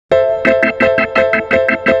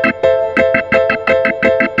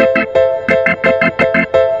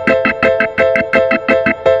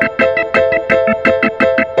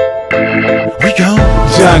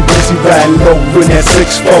riding low in that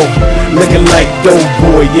 6'4", looking like dope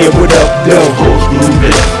boy, yeah, what up, though? Old school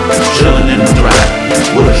bitch, chillin' in the drive,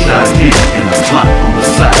 with a shot here and a blunt on the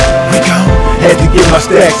side. We go. Had to get my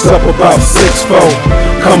stacks up about 6'4".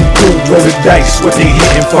 Come through, roll the dice, what they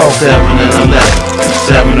hitting for? 7 and 11,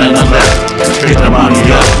 7 and 11. Pick the money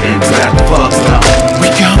up and grab the fuck out.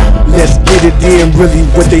 We go. Let's get it in, really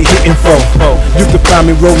what they hitting for. You can find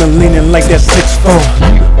me rolling, leaning like that 6'4".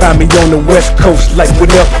 Find me on the west coast, like what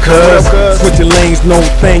up, cuz? Switching lanes, no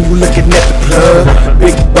thing, you looking at the plug.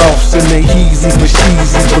 Big boss in the Heezy for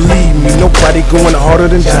Sheezy. Believe me, nobody going harder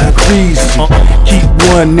than John Greasy. Keep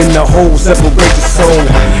one in the hole, separate the soul.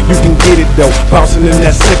 You can get it though, bouncing in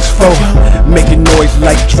that 6'4". Making noise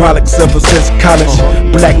like hydraulics ever since college.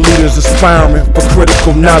 Black leaders aspiring for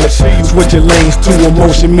critical knowledge. Switching lanes to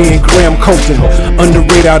emotion, me and Graham coaching.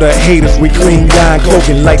 Underrated out of haters, we clean guy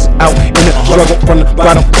cloaking. Lights out in the struggle from the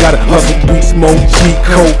bottom. Gotta hustle, beast mode,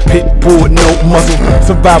 G-code, pit bull, no muzzle.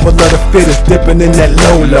 Survival of the fittest, dipping in that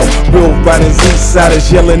low-low. Real riders, east-siders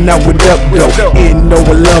yelling out with up though. Ain't no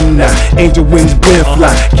alumni, angel wings been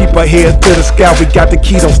fly. Keep our head to the sky, we got the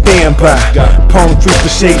keys on standby. Palm trees for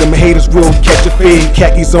shade, them haters will catch a fade.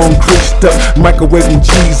 Khakis on creased up, microwaving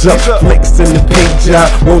G's up. Flex in the paint job,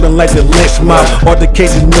 rolling like the lynch mob.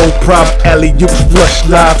 Altercation, no problem, alley-oops, flush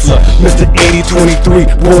lobs. Mr. 8023,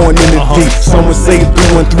 born in the deep. Someone say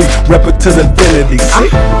 313, rep it to the infinity.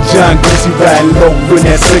 John Greasy riding low in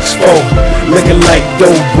that 6'4", looking like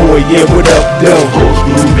dope boy, yeah, what up, though? Old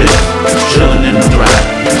school bitch, chillin' in the drive,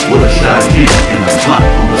 with a shot here and a blunt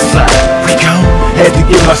on the side. We go. Had to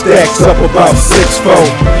get my stacks up about 6'4".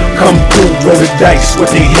 Come through, roll the dice, what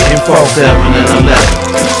they hitting for? 7 and 11,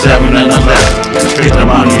 7 and 11. Pick the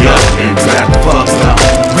money up and grab the fuck out.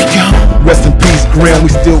 We go. Rest in peace, Graham,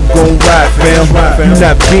 we still gon' ride, fam. You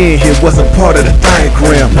not being here wasn't part of the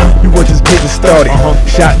diagram. You were just getting started,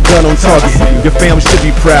 shotgun on target. Your fam should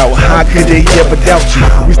be proud, how could they ever doubt you?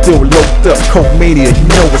 We still loped up, coke mania, you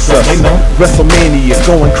know what's up. WrestleMania,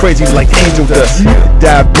 going crazy like angel dust.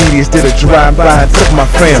 Diabetes did a drive-by and took my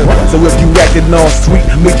fam. So if you acting all sweet,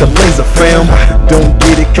 meet the laser fam. Don't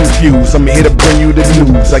get it confused, I'm here to bring you the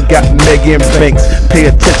news. I got Megan Banks, pay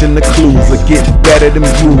attention to clues. I get better than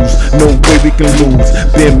blues, no way we can lose.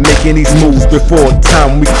 Been making these moves before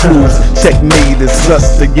time we cruise. Checkmate is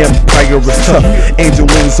us, the empire is tough. Angel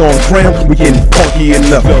wings on Graham, we getting funky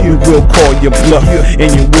enough. We will call you bluff,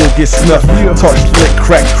 and you will get snuffed. Talk slick,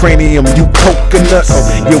 crack cranium, you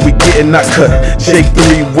coconuts. Yeah, we getting our cut.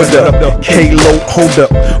 J3, what up? K-Lo, hold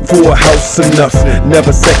up. Full house enough,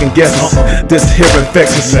 never second guesses. This here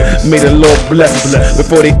infectious, may the Lord bless us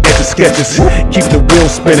before they enter sketches. Keep the wheel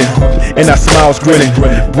spinning, and our smiles grinning.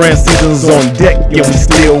 Brand seasons on deck, yeah, we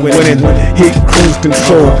still winning. Hit cruise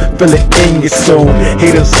control, feel it in your soul.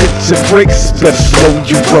 Haters hit your brakes, better slow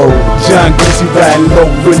you roll. John Greasy riding low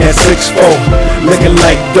in that 6'4", looking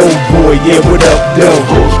like dope boy, yeah, what up, though?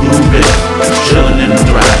 Old school bitch, chillin' in the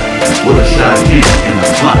drive, with a shot here and a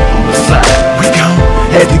blunt on the side. We go.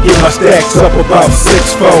 Had to get my stacks up about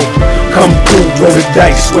 6'4". Come through, roll the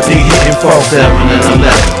dice, what they hitting for? 7 and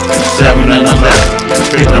 11, 7 and 11.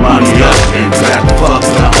 Pick the money up and grab the fuck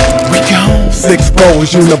out. We go. 6'4"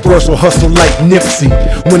 is universal, hustle like Nipsey.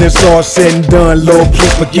 When it's all said and done, Lord,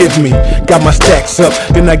 please forgive me. Got my stacks up,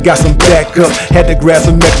 then I got some backup. Had to grab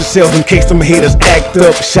some extra shells in case some haters act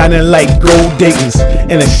up. Shining like gold Dayton's,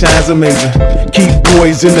 and it shines amazing. Keep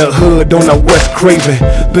boys in the hood on our West Craven.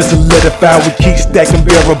 Been solidified, we keep stacking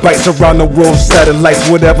barrel bites around the world, satellites,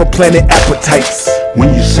 whatever planet appetites.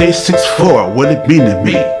 When you say 6'4", what it mean to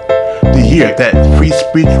me? The year that free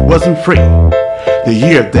speech wasn't free. The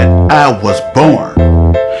year that I was born.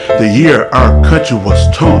 The year our country was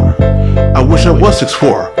torn. I wish I was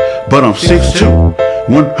 6'4", but I'm 6'2".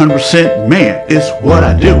 100% man is what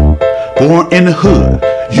I do. Born in the hood,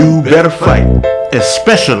 you better fight.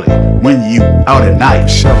 Especially when you out at night.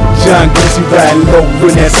 John Greasy riding low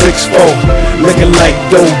in that 6'4", looking like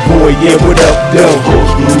dope boy, yeah, what up, though? Old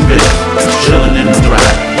school bitch, chillin' in the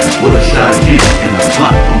drive, with a shot here and a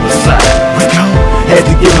blunt on the side. We go. Had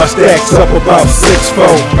to get my stacks up about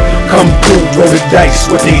 6'4". Come through, roll the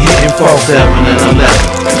dice, what they hitting for? 7 and 11,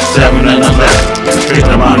 7 and 11. Pick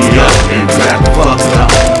the money up and grab the fuck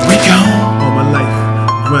out. We go. All my life,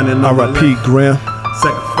 running on R.I.P. Graham.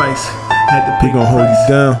 sacrifice. Had to He gon' hold you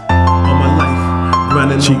down. all my life,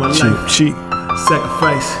 running Cheat, on my cheat, life. cheat.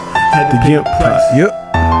 Sacrifice. Had to The pay Gimp the pot. price. Yep.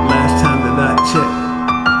 Last time that I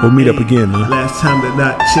checked. We'll meet up again, man. Last time that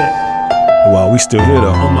I checked. Wow, we still here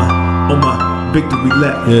though. On my victory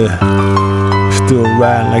lap. Yeah. Still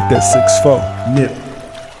riding like that 6'4". Nip.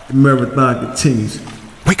 The marathon continues.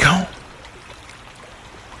 We gone.